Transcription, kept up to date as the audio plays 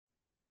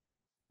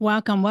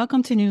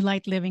Welcome to New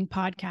Light Living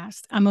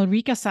Podcast. I'm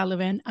Ulrika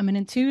Sullivan. I'm an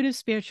intuitive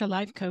spiritual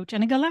life coach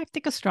and a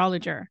galactic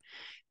astrologer.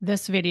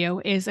 This video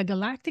is a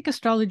galactic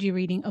astrology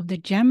reading of the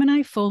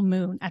Gemini full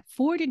moon at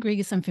 4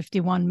 degrees and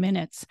 51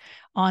 minutes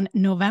on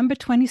November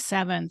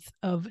 27th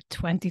of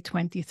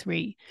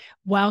 2023.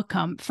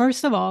 Welcome.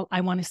 First of all,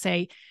 I want to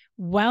say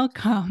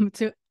welcome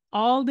to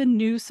all the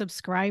new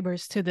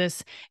subscribers to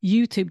this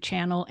YouTube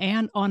channel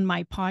and on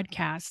my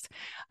podcast.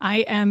 I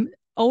am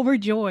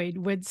overjoyed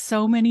with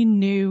so many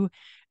new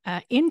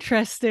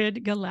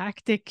interested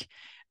galactic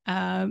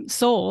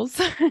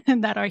souls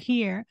that are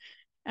here.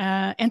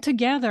 And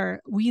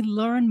together we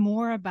learn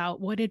more about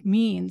what it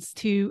means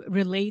to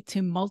relate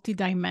to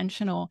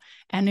multidimensional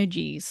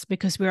energies,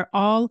 because we're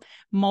all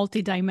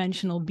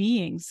multidimensional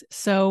beings.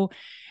 So,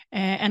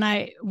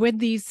 with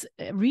these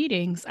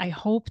readings, I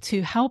hope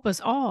to help us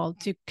all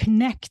to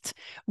connect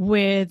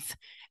with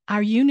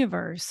our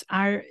universe,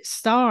 our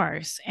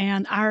stars,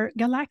 and our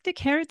galactic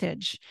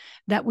heritage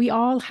that we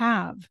all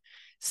have.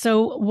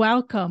 So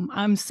welcome.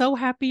 I'm so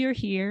happy you're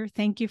here.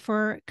 Thank you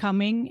for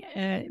coming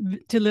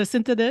to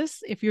listen to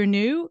this. If you're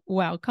new,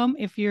 welcome.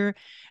 If you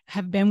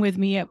have been with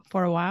me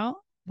for a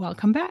while,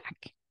 welcome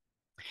back.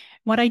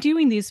 What I do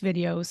in these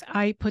videos,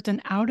 I put an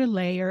outer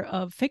layer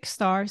of fixed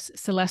stars,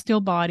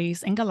 celestial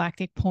bodies, and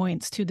galactic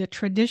points to the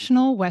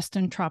traditional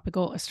Western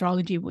tropical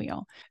astrology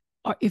wheel.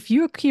 Or if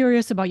you're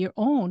curious about your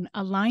own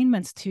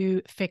alignments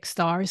to fixed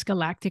stars,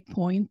 galactic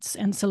points,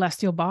 and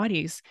celestial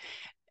bodies,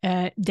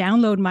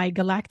 download my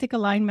Galactic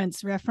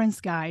Alignments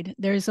reference guide.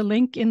 There's a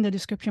link in the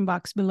description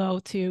box below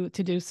to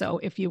do so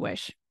if you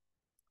wish.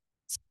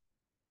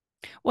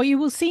 What you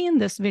will see in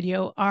this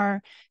video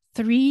are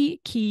 3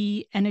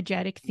 key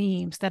energetic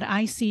themes that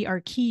I see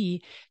are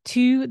key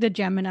to the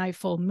Gemini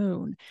full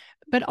moon.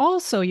 But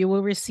also you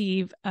will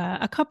receive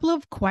a couple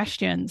of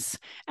questions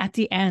at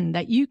the end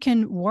that you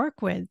can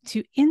work with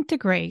to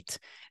integrate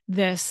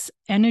this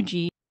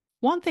energy.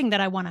 One thing that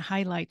I want to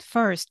highlight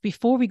first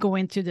before we go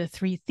into the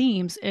 3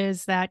 themes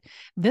is that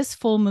this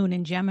full moon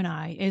in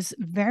Gemini is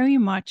very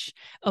much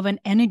of an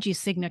energy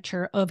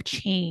signature of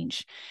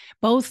change.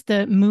 Both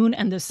the moon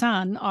and the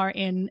sun are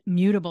in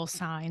mutable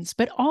signs,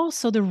 but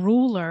also the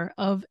ruler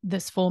of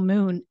this full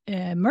moon,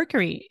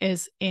 Mercury,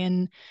 is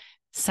in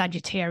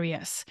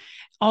Sagittarius,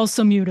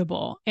 also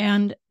mutable.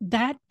 And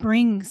that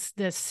brings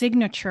the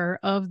signature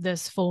of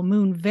this full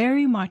moon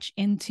very much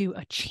into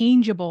a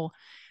changeable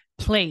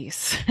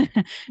place.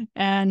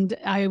 And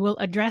I will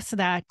address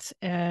that,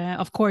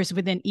 of course,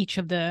 within each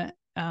of the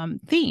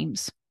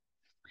themes.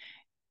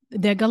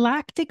 The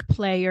galactic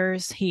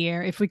players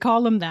here, if we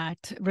call them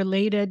that,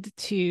 related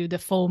to the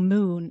full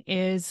moon,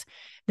 is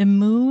the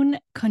moon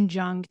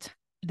conjunct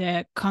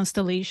the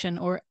constellation,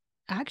 or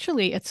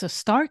actually it's a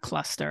star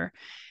cluster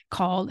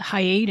called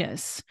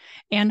Hyades.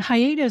 And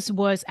Hyades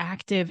was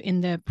active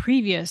in the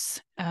previous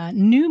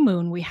new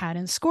moon we had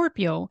in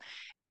Scorpio.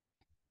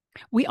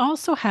 We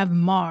also have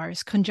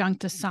Mars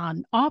conjunct the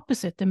sun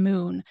opposite the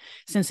moon,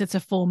 since it's a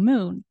full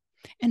moon.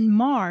 And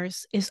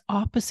Mars is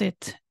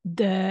opposite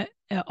the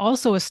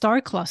also a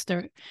star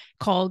cluster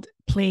called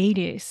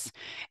Pleiades.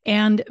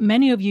 And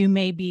many of you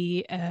may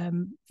be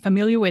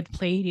familiar with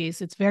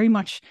Pleiades. It's very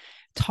much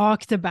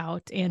talked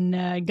about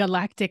in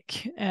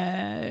galactic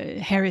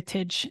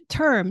heritage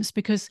terms,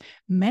 because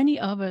many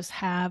of us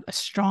have a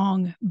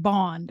strong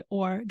bond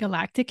or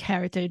galactic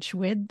heritage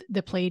with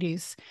the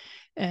Pleiades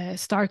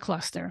star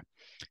cluster.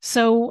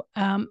 So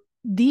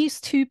these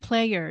 2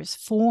 players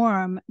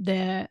form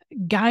the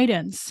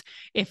guidance,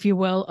 if you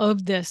will,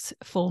 of this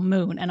full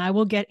moon. And I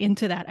will get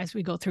into that as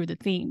we go through the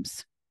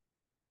themes.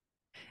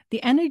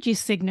 The energy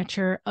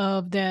signature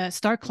of the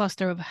star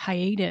cluster of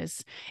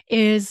Hyades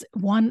is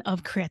one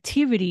of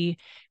creativity,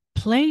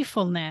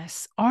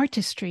 playfulness,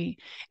 artistry,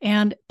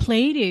 and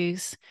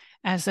Pleiades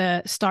as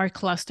a star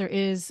cluster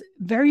is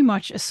very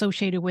much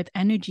associated with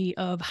energy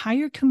of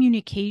higher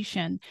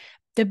communication,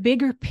 the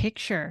bigger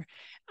picture,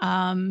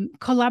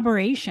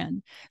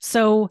 collaboration.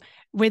 So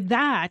with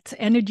that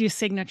energy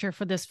signature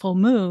for this full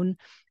moon,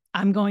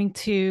 I'm going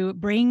to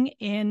bring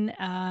in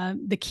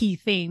the key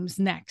themes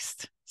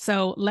next.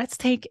 So let's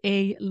take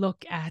a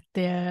look at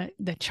the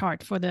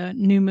chart for the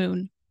new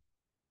moon.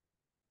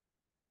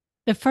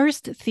 The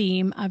first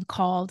theme I've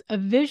called a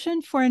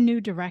vision for a new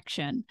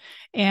direction,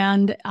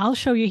 and I'll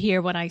show you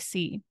here what I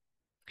see.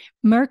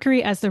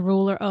 Mercury, as the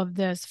ruler of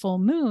this full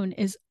moon,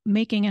 is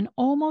making an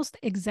almost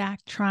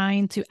exact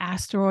trine to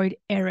Asteroid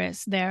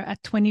Eris there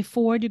at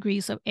 24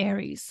 degrees of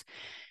Aries,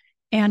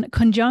 and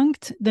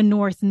conjunct the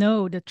North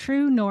Node, the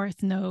true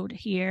North Node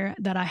here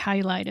that I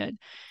highlighted.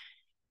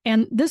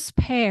 And this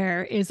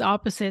pair is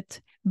opposite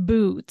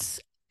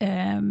Bootes,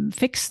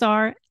 fixed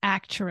star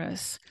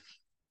Arcturus.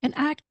 And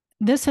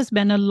this has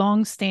been a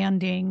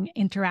long-standing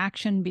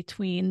interaction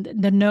between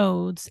the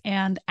nodes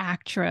and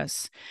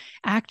Arcturus.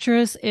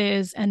 Arcturus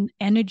is an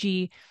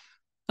energy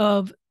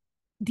of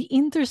the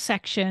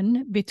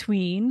intersection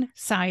between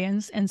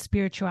science and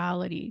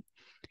spirituality,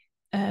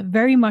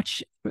 very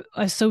much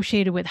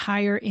associated with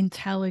higher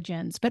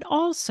intelligence, but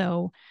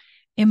also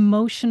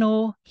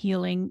emotional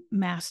healing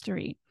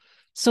mastery.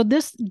 So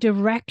this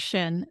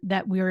direction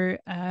that we're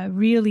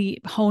really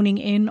honing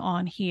in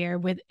on here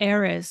with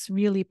Eris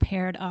really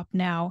paired up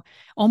now,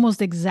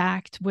 almost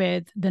exact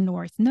with the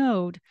North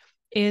Node,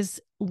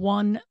 is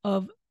one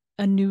of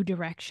a new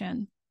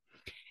direction.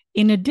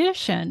 In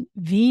addition,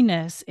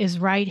 Venus is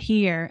right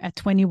here at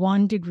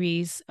 21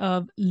 degrees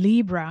of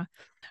Libra.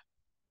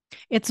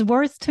 It's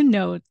worth to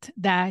note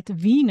that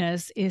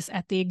Venus is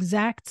at the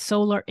exact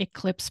solar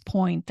eclipse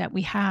point that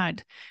we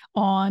had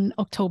on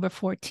October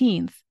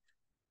 14th.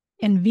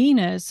 And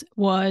Venus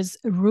was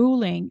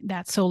ruling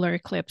that solar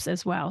eclipse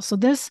as well. So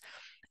this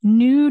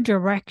new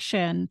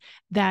direction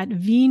that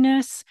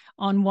Venus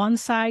on one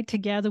side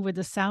together with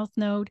the South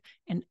Node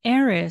and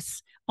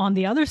Eris on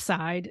the other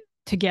side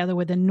together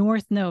with the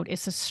North Node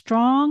is a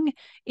strong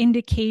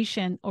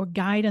indication or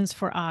guidance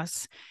for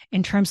us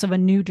in terms of a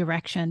new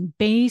direction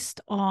based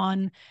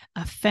on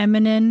a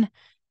feminine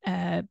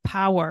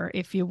power,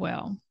 if you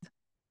will.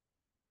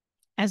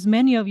 As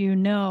many of you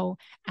know,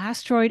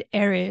 Asteroid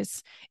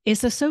Eris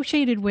is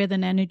associated with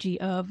an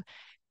energy of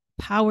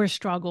power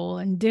struggle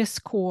and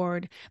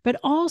discord, but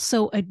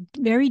also a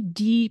very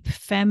deep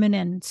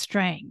feminine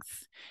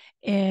strength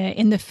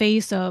in the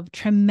face of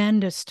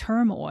tremendous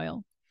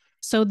turmoil.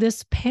 So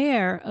this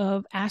pair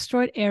of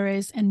Asteroid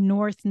Eris and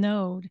North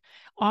Node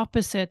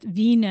opposite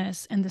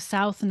Venus and the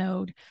South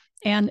Node,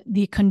 and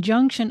the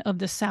conjunction of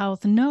the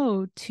South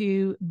Node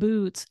to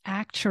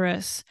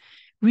Bootes-Arcturus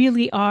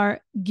really are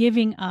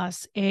giving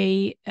us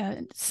a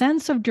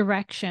sense of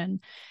direction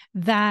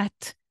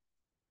that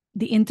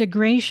the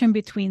integration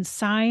between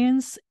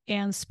science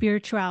and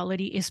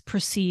spirituality is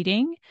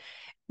proceeding.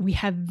 We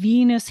have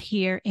Venus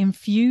here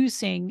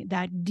infusing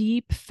that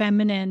deep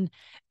feminine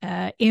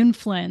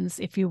influence,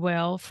 if you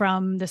will,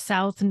 from the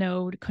South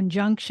Node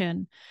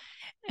conjunction.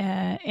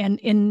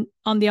 And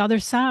on the other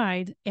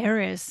side,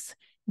 Eris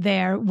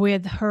there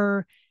with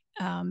her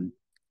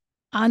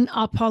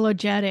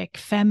unapologetic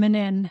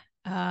feminine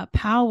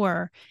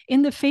power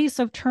in the face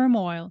of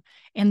turmoil.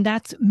 And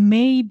that's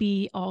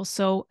maybe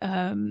also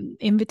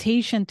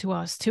invitation to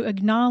us to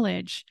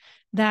acknowledge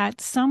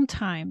that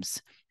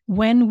sometimes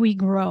when we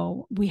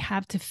grow, we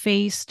have to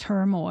face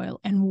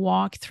turmoil and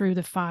walk through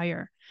the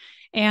fire.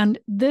 And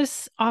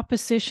this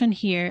opposition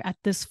here at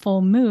this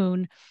full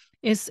moon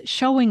is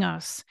showing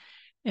us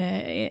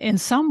in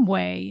some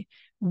way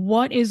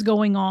what is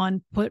going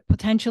on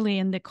potentially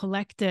in the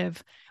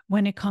collective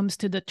when it comes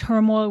to the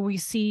turmoil we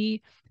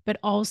see, but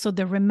also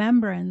the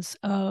remembrance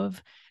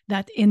of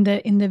that in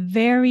the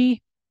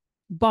very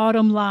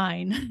bottom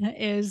line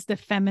is the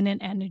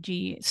feminine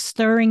energy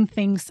stirring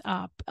things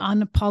up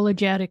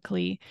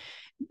unapologetically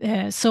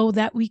so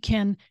that we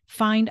can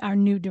find our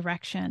new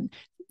direction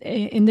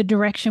in the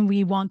direction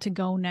we want to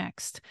go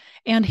next.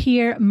 And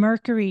here,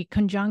 Mercury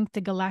conjunct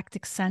the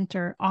Galactic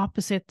Center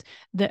opposite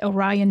the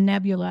Orion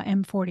Nebula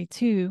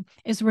M42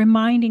 is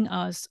reminding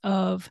us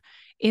of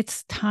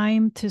it's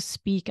time to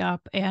speak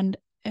up and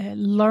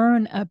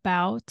learn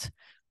about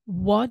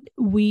what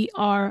we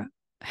are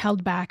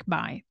held back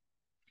by.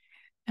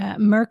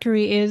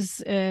 Mercury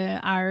is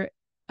our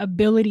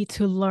ability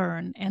to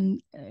learn, and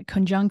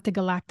conjunct the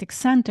Galactic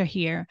Center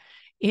here,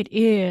 it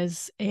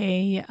is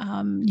a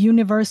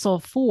universal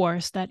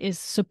force that is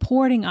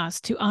supporting us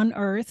to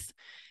unearth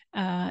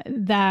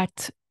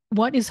that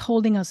what is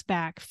holding us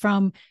back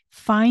from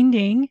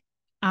finding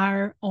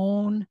our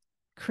own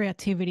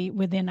creativity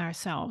within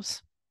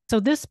ourselves. So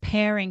this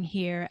pairing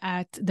here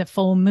at the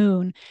full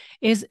moon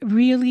is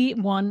really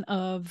one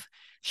of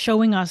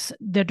showing us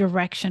the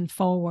direction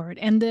forward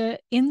and the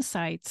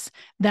insights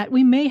that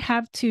we may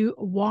have to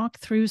walk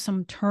through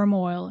some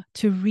turmoil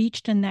to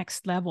reach the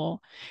next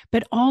level,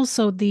 but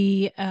also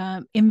the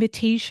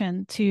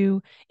invitation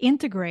to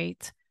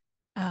integrate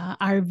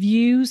our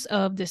views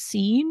of the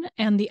seen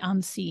and the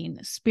unseen,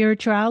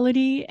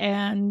 spirituality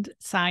and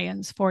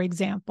science, for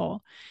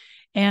example,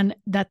 and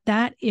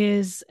that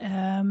is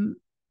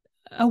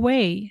a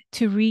way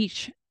to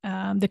reach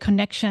the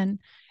connection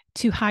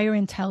to higher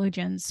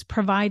intelligence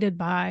provided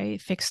by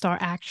fixed star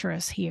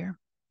Arcturus here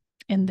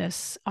in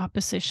this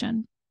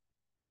opposition.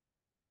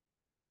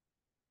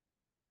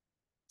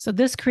 So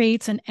this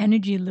creates an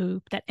energy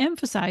loop that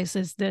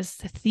emphasizes this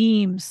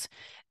theme's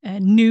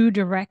new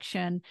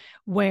direction,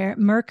 where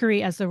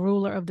Mercury as the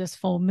ruler of this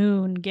full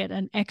moon get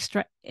an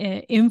extra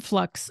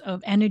influx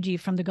of energy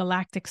from the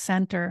galactic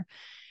center,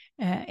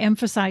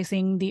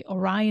 emphasizing the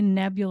Orion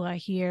Nebula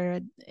here,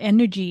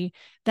 energy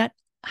that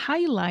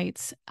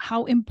highlights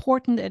how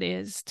important it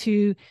is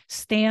to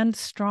stand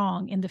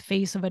strong in the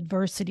face of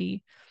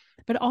adversity,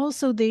 but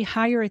also the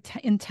higher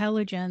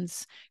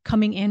intelligence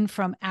coming in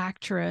from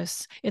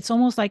Arcturus. It's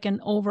almost like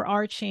an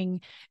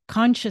overarching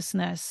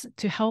consciousness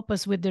to help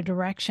us with the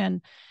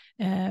direction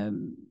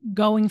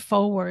going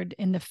forward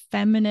in the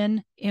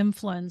feminine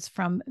influence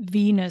from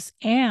Venus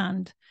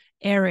and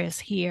Eris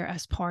here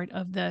as part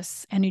of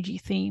this energy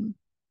theme.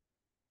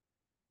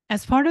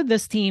 As part of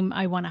this theme,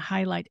 I want to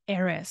highlight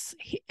Eris.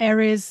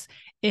 Eris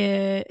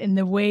in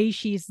the way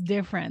she's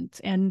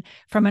different. And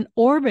from an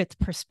orbit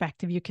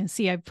perspective, you can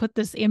see I put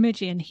this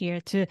image in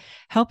here to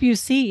help you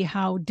see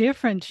how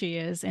different she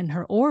is in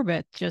her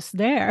orbit just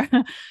there.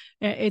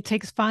 It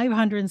takes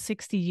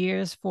 560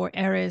 years for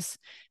Eris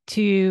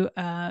to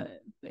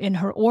in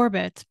her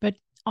orbit, but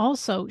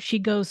also she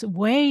goes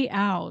way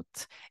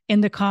out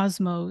in the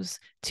cosmos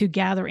to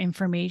gather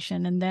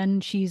information, and then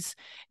she's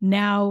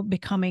now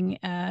becoming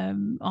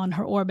on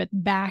her orbit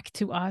back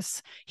to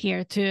us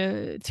here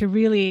to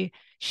really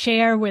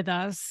share with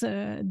us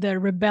the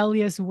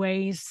rebellious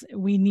ways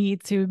we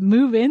need to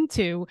move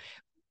into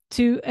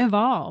to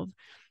evolve.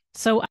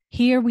 So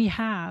here we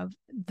have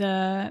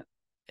the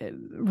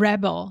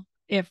rebel,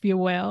 if you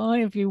will,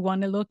 if you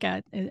want to look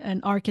at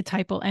an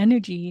archetypal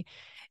energy,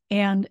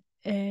 and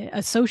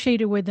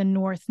associated with the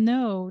North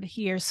Node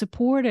here,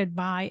 supported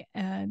by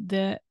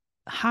the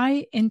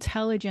high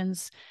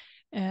intelligence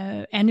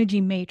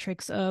energy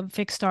matrix of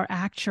fixed star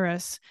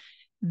Arcturus.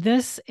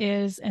 This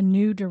is a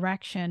new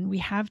direction. We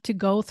have to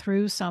go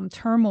through some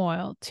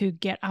turmoil to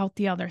get out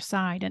the other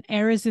side, and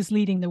Eris is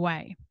leading the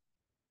way.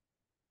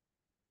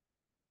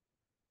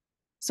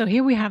 So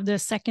here we have the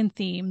second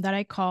theme that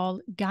I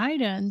call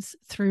guidance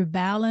through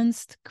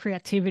balanced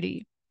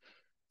creativity.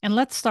 And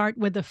let's start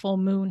with the full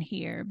moon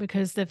here,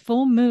 because the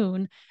full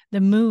moon, the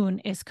moon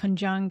is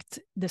conjunct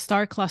the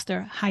star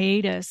cluster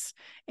Hyades,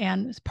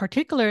 and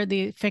particularly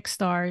the fixed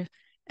star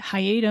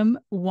Hyades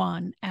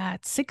 1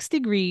 at 6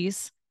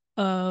 degrees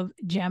of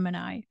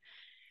Gemini.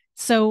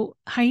 So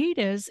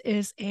Hyades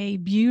is a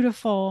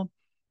beautiful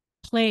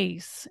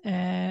place.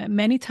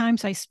 Many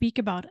times I speak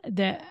about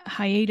the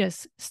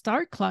Hyades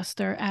star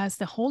cluster as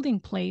the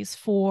holding place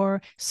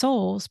for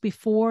souls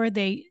before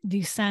they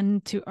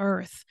descend to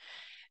Earth.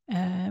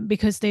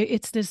 Because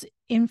it's this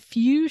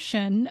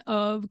infusion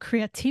of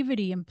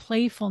creativity and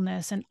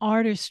playfulness and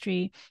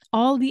artistry,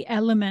 all the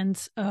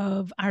elements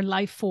of our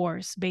life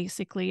force,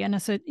 basically. And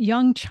as a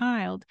young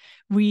child,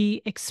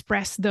 we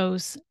express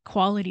those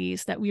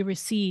qualities that we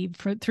receive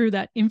through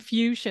that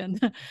infusion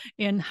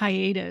in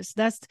Hyades.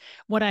 That's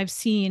what I've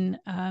seen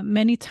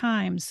many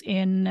times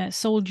in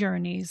soul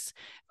journeys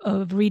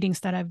of readings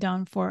that I've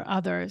done for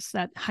others,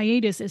 that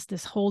Hyades is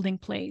this holding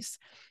place.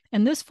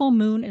 And this full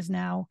moon is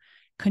now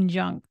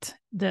conjunct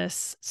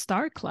this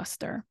star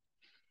cluster.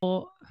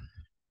 The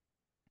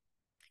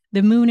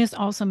moon is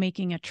also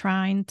making a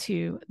trine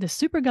to the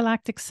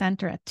supergalactic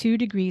center at 2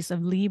 degrees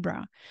of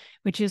Libra,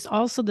 which is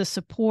also the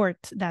support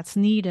that's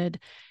needed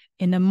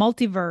in the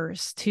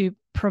multiverse to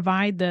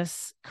provide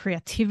this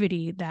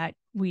creativity that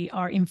we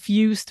are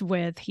infused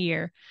with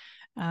here,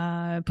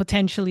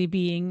 potentially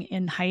being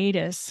in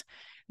hiatus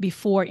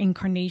before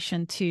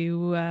incarnation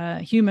to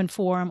human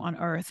form on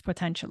Earth,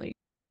 potentially.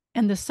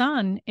 And the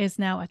sun is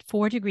now at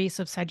 4 degrees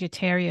of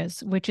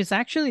Sagittarius, which is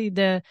actually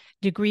the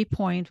degree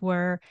point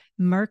where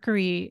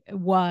Mercury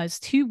was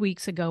 2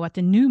 weeks ago at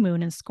the new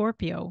moon in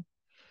Scorpio.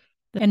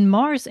 And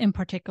Mars in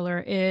particular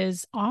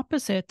is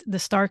opposite the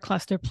star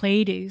cluster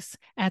Pleiades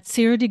at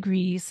 0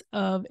 degrees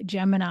of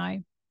Gemini.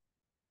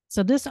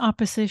 So this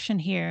opposition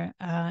here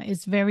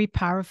is very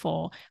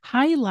powerful,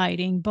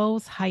 highlighting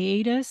both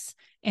Hyades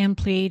and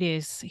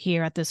Pleiades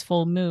here at this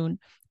full moon.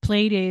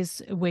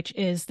 Pleiades, which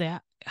is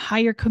the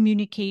higher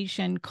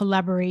communication,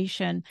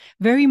 collaboration,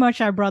 very much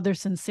our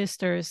brothers and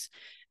sisters,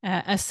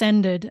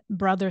 ascended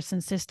brothers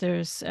and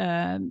sisters.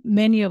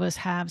 Many of us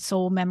have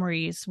soul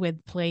memories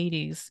with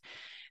Pleiades.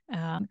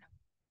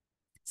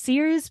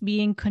 Ceres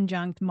being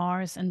conjunct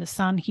Mars and the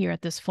sun here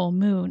at this full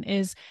moon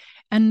is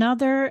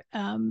another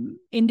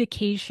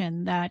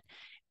indication that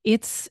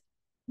it's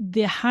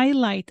the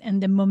highlight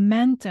and the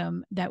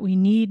momentum that we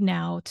need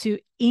now to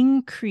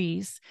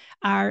increase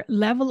our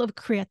level of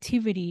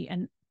creativity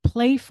and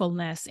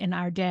playfulness in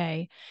our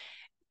day,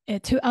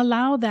 to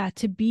allow that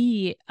to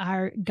be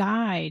our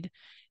guide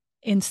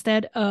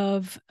instead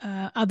of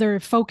other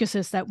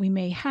focuses that we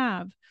may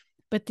have.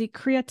 But the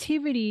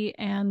creativity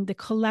and the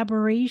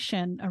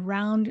collaboration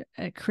around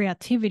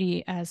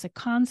creativity as a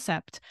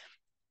concept,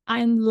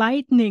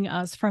 enlightening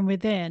us from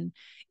within,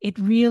 it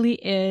really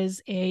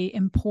is an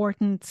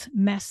important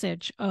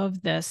message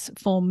of this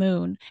full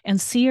moon.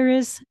 And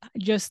Ceres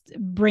just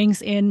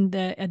brings in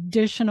the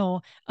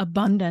additional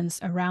abundance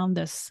around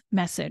this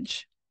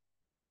message.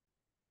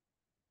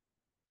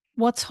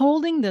 What's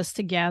holding this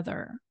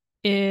together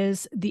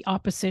is the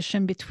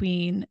opposition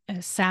between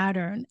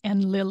Saturn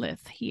and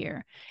Lilith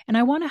here. And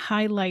I want to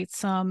highlight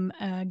some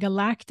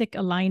galactic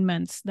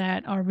alignments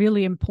that are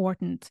really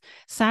important.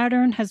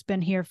 Saturn has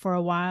been here for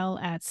a while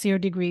at 0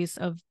 degrees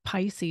of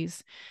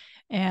Pisces.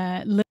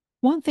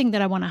 One thing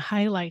that I want to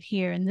highlight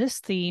here in this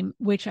theme,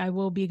 which I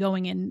will be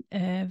going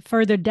in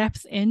further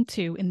depth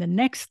into in the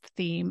next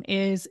theme,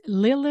 is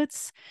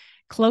Lilith's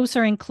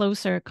closer and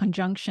closer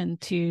conjunction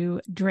to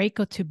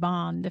Draco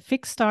Tuban, the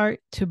fixed star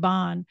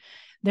Tuban.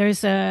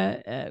 There's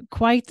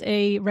quite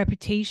a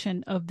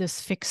reputation of this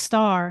fixed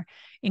star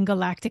in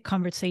galactic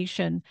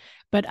conversation,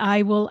 but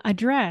I will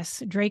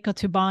address Draco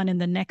Tuban in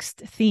the next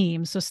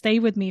theme, so stay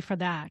with me for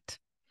that.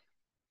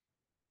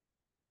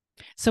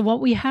 So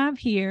what we have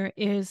here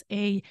is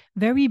a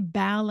very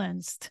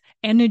balanced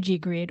energy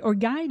grid, or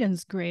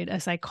guidance grid,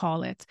 as I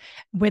call it,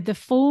 with the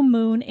full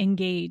moon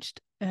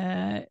engaged,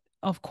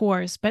 of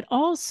course, but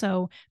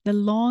also the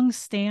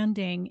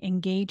long-standing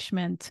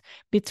engagement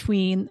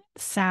between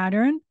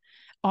Saturn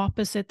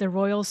opposite the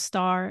royal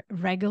star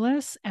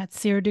Regulus at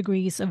 0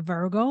 degrees of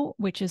Virgo,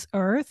 which is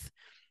Earth,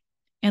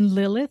 and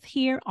Lilith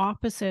here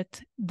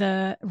opposite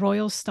the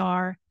royal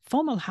star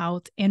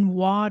Fomalhaut in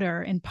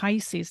water in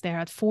Pisces. They're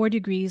at 4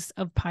 degrees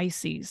of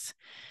Pisces.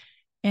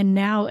 And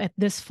now at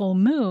this full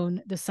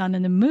moon, the sun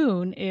and the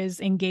moon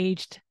is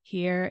engaged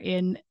here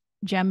in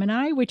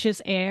Gemini, which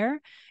is air,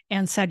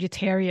 and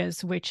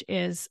Sagittarius, which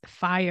is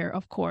fire,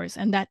 of course.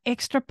 And that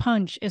extra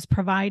punch is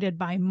provided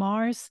by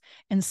Mars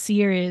and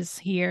Ceres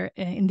here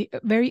in the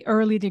very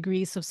early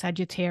degrees of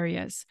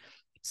Sagittarius.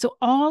 So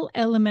all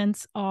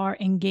elements are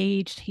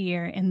engaged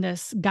here in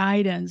this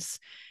guidance.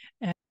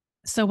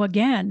 So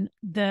again,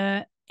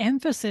 the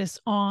emphasis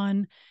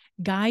on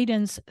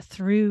guidance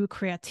through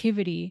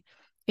creativity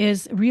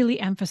is really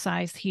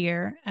emphasized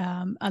here,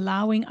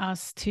 allowing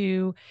us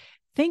to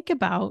think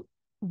about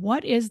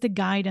what is the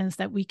guidance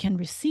that we can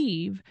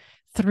receive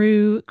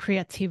through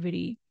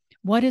creativity?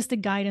 What is the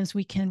guidance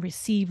we can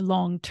receive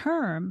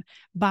long-term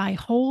by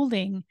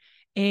holding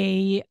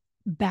a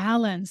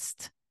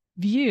balanced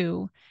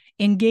view,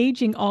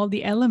 engaging all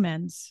the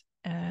elements,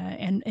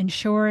 and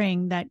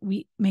ensuring that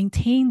we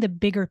maintain the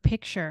bigger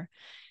picture,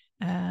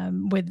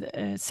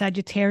 with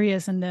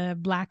Sagittarius and the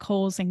black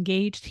holes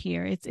engaged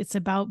here. It's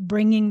about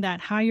bringing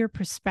that higher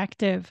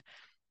perspective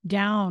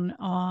down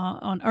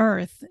on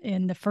Earth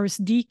in the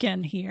first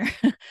decan here.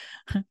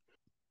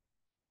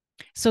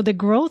 So the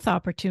growth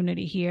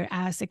opportunity here,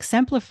 as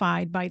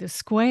exemplified by the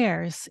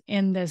squares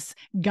in this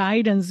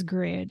guidance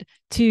grid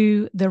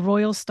to the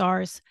royal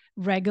stars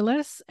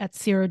Regulus at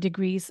 0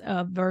 degrees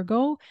of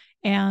Virgo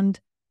and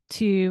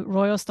to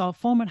royal star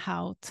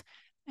Fomalhaut,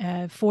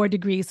 4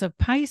 degrees of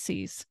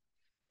Pisces.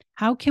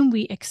 How can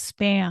we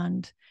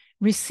expand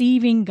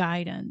receiving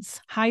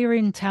guidance, higher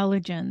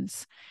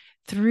intelligence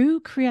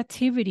through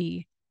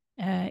creativity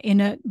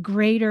in a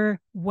greater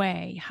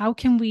way? How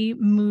can we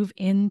move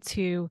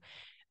into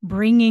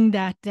bringing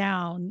that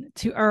down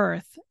to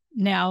Earth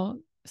now,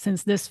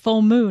 since this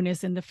full moon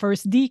is in the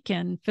first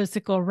decan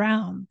physical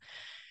realm?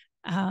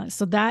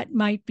 So that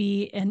might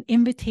be an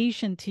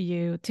invitation to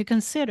you to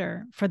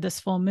consider for this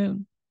full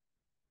moon.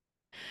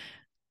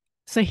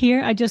 So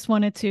here I just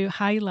wanted to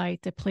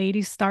highlight the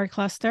Pleiades star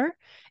cluster,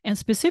 and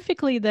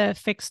specifically the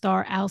fixed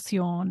star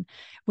Alcyone,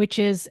 which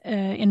is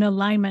in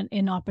alignment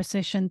in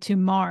opposition to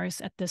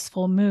Mars at this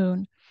full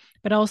moon,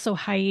 but also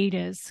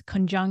Hyades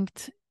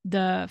conjunct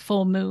the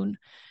full moon.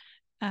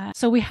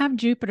 So we have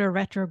Jupiter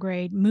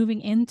retrograde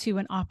moving into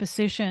an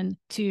opposition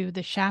to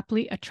the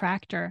Shapley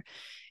attractor.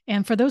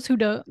 And for those who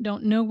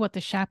don't know what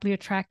the Shapley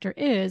attractor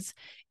is,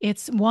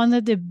 it's one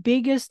of the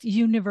biggest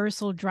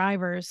universal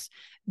drivers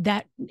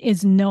that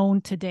is known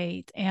to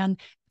date. And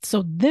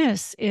so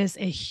this is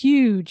a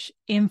huge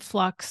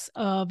influx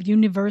of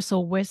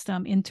universal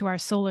wisdom into our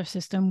solar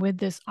system with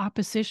this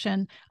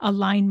opposition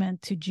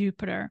alignment to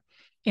Jupiter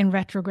in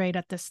retrograde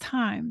at this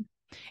time.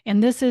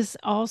 And this is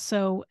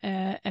also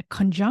a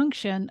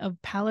conjunction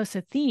of Pallas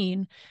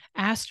Athene,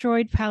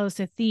 asteroid Pallas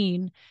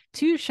Athene,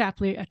 to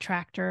Shapley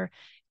attractor,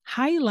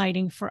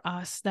 highlighting for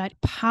us that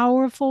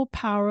powerful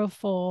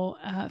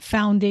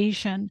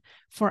foundation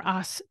for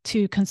us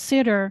to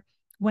consider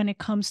when it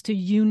comes to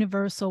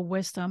universal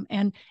wisdom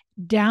and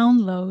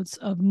downloads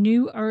of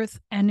new Earth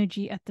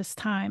energy at this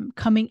time,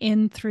 coming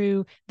in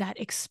through that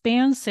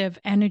expansive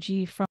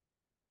energy from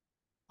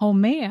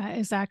Haumea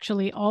is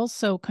actually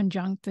also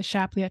conjunct the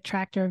Shapley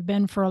attractor, have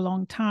been for a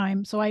long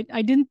time. So I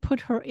didn't put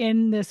her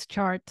in this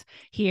chart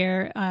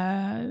here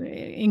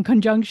in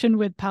conjunction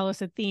with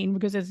Pallas Athene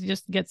because it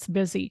just gets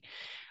busy.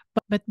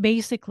 But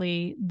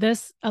basically,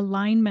 this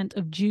alignment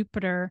of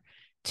Jupiter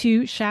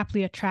to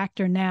Shapley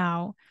attractor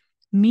now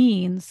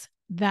means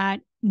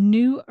that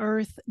new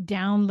Earth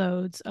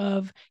downloads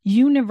of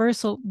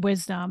universal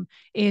wisdom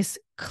is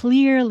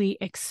clearly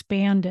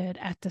expanded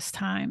at this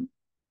time.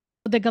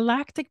 The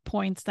galactic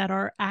points that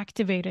are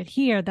activated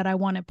here that I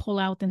want to pull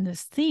out in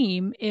this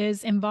theme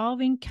is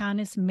involving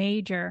Canis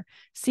Major,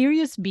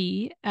 Sirius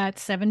B at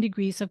 7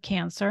 degrees of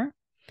Cancer,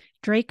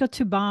 Draco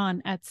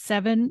Tuban at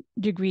 7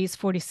 degrees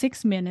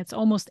 46 minutes,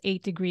 almost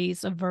 8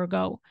 degrees of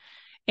Virgo.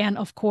 And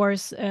of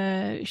course,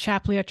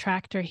 Shapley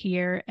attractor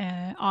here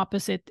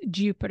opposite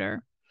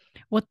Jupiter.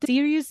 What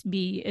Sirius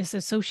B is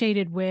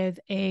associated with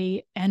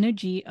a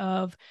energy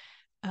of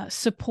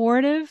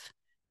supportive,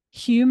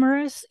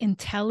 humorous,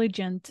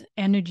 intelligent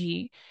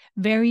energy,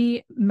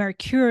 very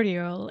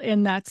mercurial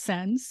in that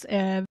sense.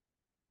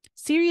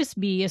 Sirius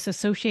B is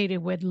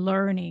associated with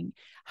learning,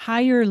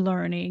 higher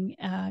learning,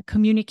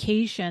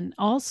 communication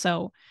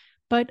also,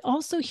 but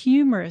also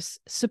humorous,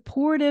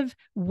 supportive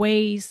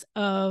ways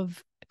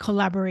of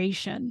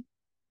collaboration.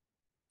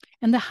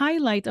 And the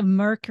highlight of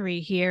Mercury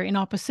here in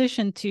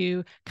opposition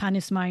to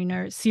Canis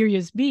Minor,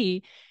 Sirius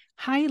B,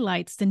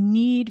 highlights the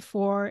need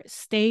for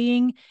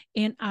staying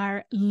in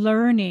our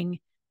learning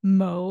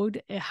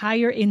mode, a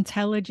higher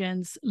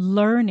intelligence,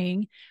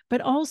 learning,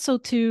 but also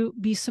to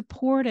be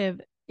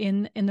supportive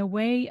in a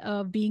way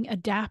of being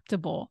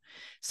adaptable.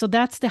 So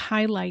that's the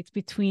highlight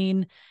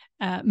between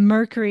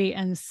Mercury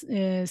and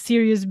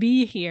Sirius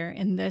B here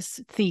in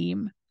this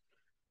theme.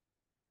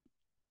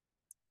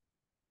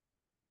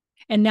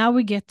 And now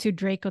we get to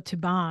Draco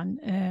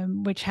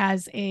Tuban, which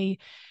has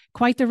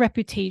quite the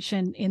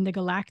reputation in the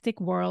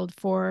galactic world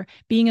for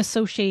being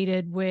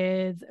associated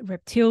with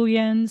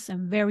reptilians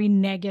and very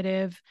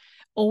negative,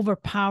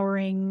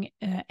 overpowering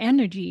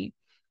energy.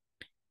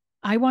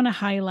 I want to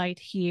highlight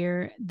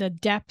here the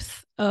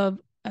depth of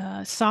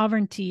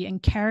sovereignty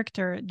and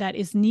character that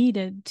is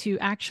needed to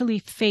actually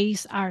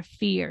face our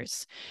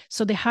fears.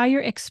 So the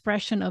higher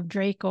expression of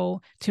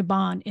Draco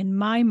Tuban, in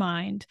my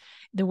mind,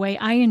 the way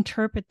I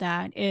interpret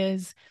that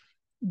is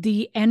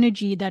the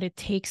energy that it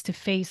takes to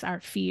face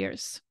our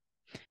fears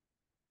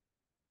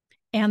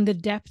and the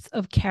depth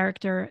of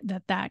character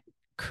that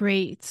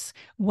creates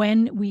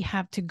when we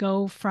have to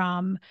go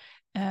from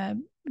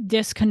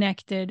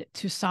disconnected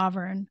to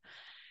sovereign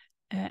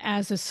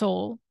as a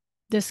soul,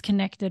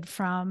 disconnected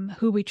from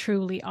who we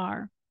truly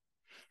are.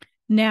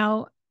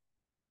 Now,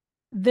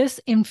 this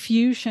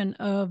infusion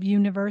of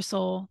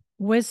universal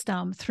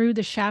wisdom through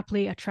the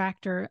Shapley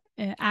attractor,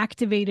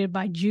 activated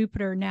by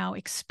Jupiter, now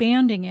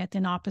expanding it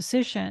in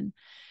opposition,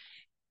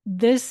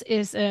 this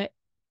is a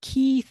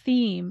key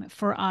theme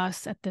for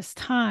us at this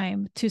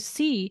time to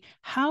see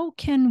how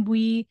can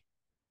we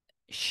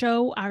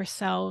show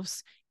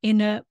ourselves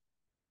in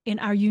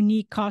our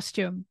unique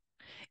costume,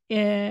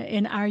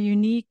 in our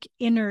unique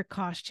inner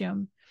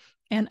costume,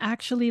 and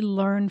actually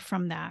learn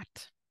from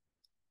that.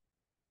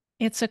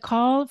 It's a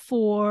call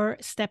for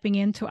stepping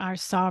into our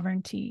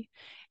sovereignty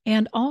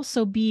and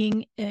also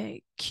being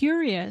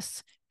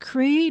curious,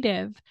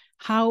 creative,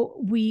 how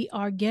we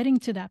are getting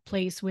to that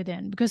place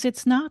within, because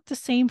it's not the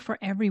same for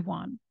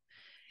everyone.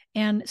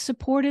 And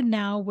supported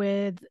now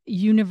with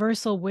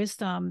universal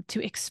wisdom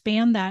to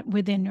expand that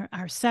within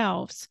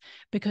ourselves.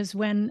 Because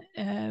when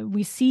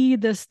we see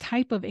this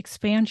type of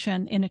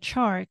expansion in a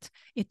chart,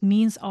 it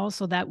means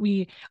also that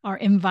we are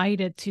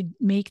invited to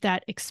make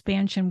that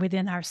expansion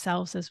within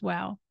ourselves as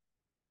well.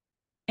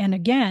 And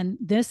again,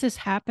 this is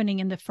happening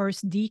in the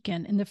first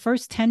decan, in the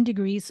first 10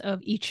 degrees of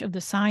each of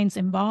the signs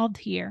involved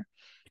here.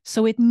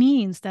 So it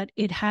means that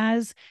it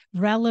has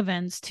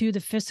relevance to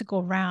the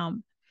physical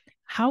realm.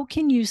 How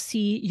can you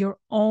see your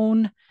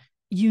own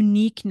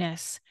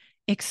uniqueness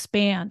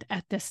expand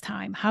at this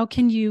time? How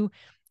can you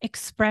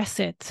express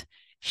it,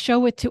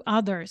 show it to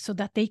others so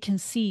that they can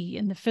see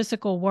in the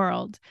physical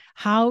world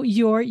how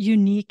your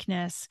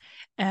uniqueness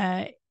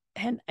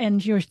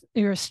and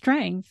your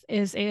strength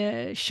is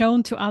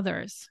shown to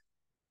others?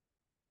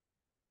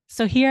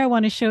 So here I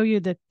want to show you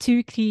the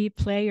two key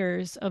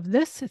players of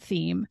this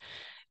theme,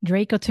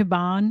 Draco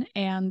Tuban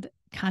and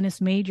Canis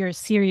Major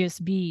Sirius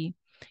B,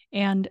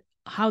 and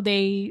how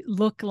they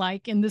look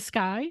like in the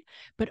sky,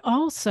 but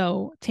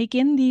also take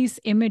in these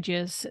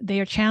images.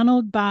 They are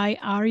channeled by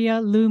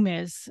Arya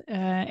Loomis,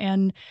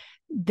 and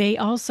they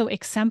also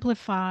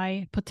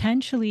exemplify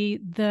potentially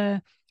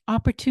the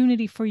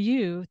opportunity for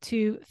you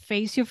to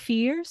face your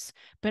fears,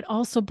 but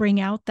also bring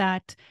out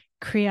that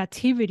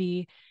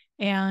creativity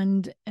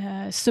and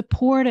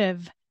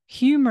supportive,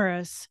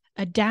 humorous,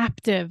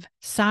 adaptive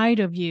side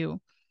of you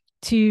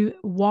to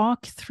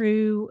walk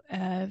through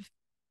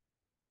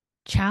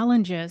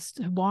challenges,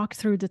 to walk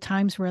through the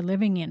times we're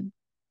living in.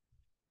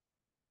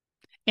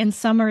 In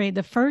summary,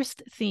 the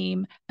first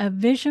theme, a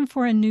vision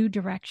for a new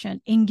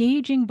direction,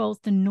 engaging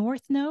both the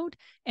North Node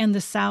and the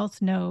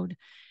South Node.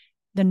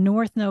 The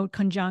North Node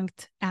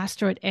conjunct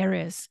Asteroid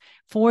Eris,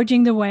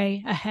 forging the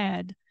way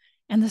ahead,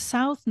 and the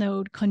South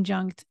Node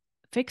conjunct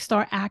fixed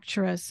star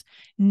Arcturus,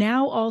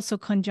 now also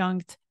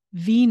conjunct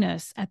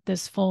Venus at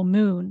this full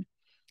moon,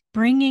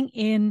 bringing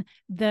in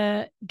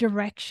the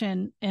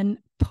direction and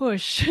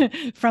push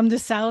from the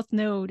South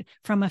Node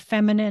from a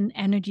feminine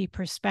energy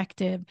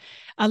perspective,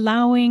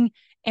 allowing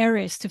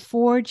Eris to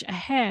forge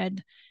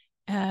ahead,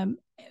 highlighting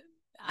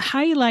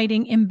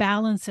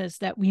imbalances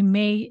that we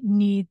may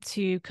need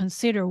to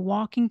consider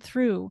walking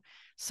through,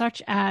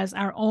 such as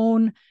our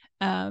own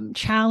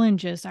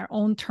challenges, our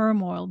own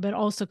turmoil, but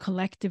also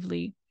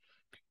collectively.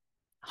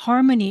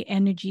 Harmony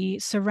energy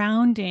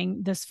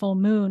surrounding this full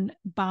moon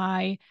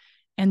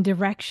and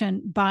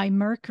direction by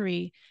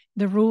Mercury,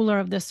 the ruler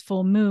of this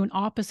full moon,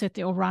 opposite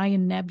the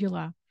Orion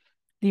Nebula.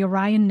 The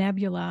Orion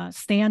Nebula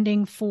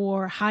standing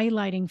for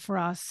highlighting for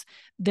us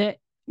the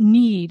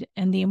need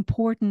and the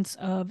importance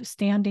of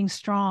standing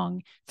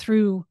strong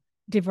through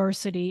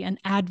diversity and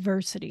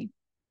adversity.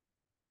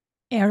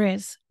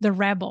 Eris, the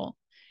rebel,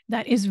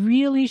 that is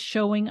really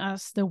showing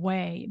us the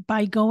way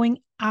by going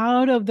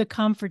out of the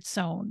comfort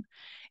zone.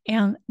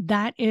 And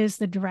that is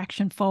the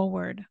direction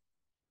forward.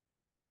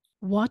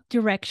 What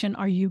direction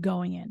are you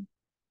going in?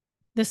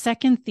 The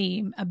second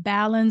theme, a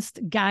balanced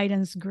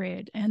guidance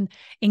grid, and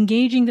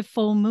engaging the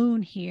full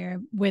moon here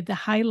with the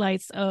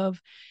highlights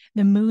of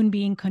the moon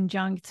being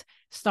conjunct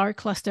Star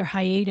Cluster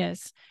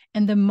Hyades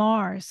and the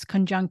Mars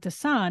conjunct the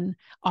sun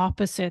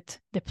opposite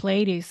the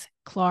Pleiades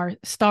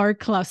star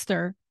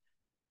cluster.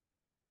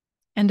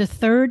 And the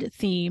third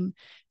theme,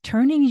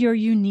 turning your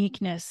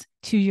uniqueness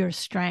to your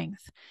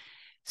strength.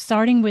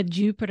 Starting with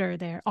Jupiter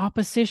there,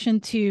 opposition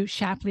to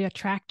Shapley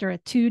Attractor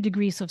at 2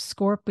 degrees of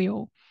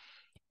Scorpio,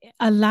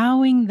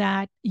 allowing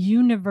that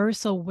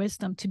universal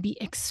wisdom to be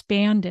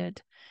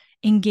expanded,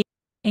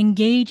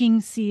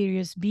 engaging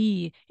Sirius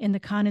B in the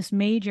Canis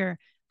Major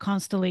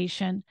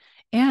constellation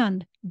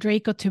and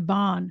Draco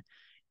Tuban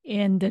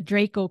in the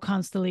Draco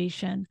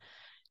constellation.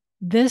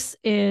 This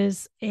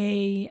is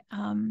a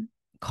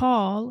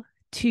call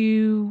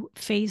to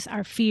face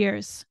our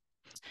fears,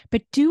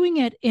 but doing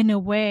it in a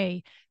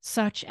way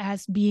such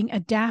as being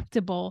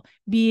adaptable,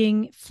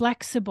 being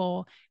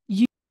flexible.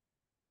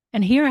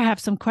 And here I have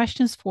some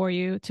questions for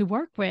you to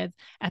work with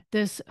at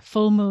this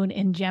full moon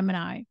in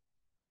Gemini.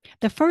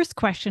 The first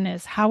question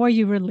is, how are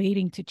you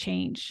relating to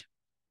change?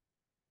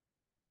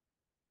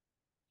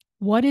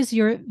 What is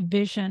your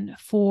vision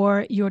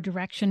for your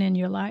direction in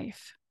your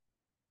life?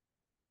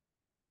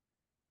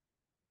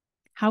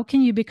 How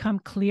can you become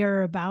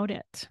clearer about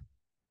it?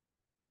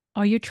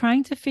 Are you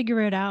trying to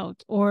figure it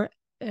out or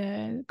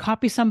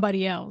copy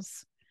somebody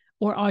else?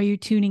 Or are you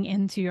tuning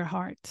into your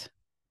heart?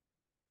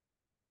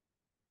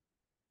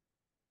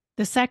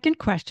 The second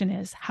question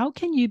is, how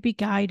can you be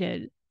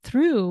guided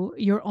through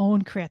your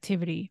own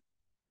creativity?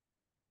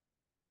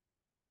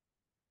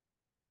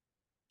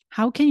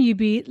 How can you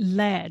be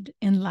led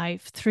in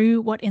life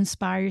through what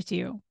inspires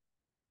you?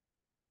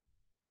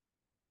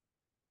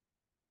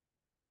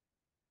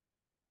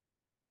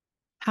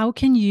 How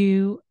can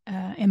you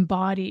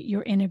embody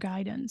your inner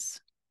guidance?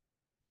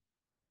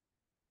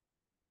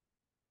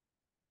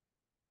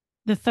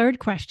 The third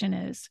question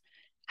is,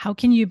 how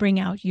can you bring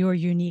out your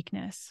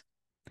uniqueness?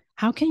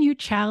 How can you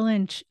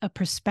challenge a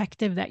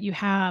perspective that you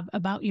have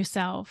about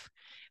yourself?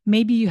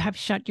 Maybe you have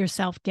shut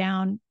yourself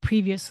down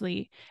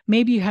previously.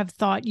 Maybe you have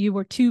thought you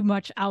were too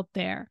much out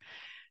there.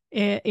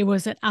 It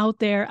was an out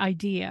there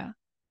idea.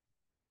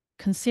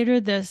 Consider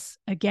this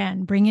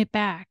again, bring it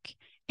back,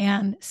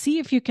 and see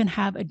if you can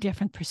have a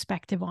different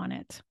perspective on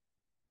it.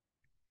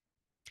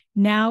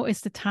 Now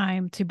is the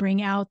time to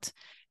bring out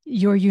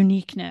your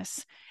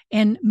uniqueness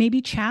and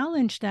maybe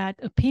challenge that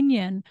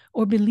opinion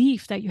or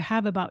belief that you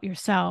have about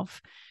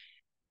yourself.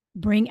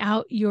 Bring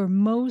out your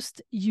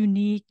most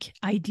unique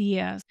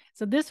ideas.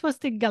 So this was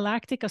the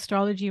Galactic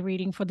Astrology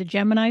reading for the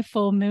Gemini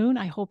full moon.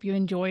 I hope you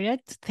enjoyed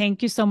it.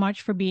 Thank you so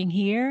much for being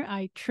here.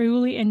 I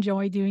truly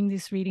enjoy doing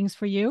these readings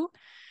for you.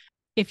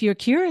 If you're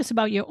curious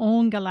about your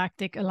own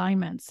galactic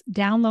alignments,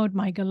 download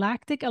my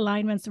Galactic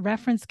Alignments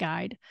Reference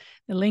Guide.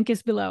 The link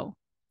is below.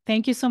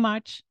 Thank you so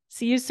much.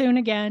 See you soon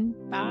again.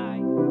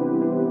 Bye.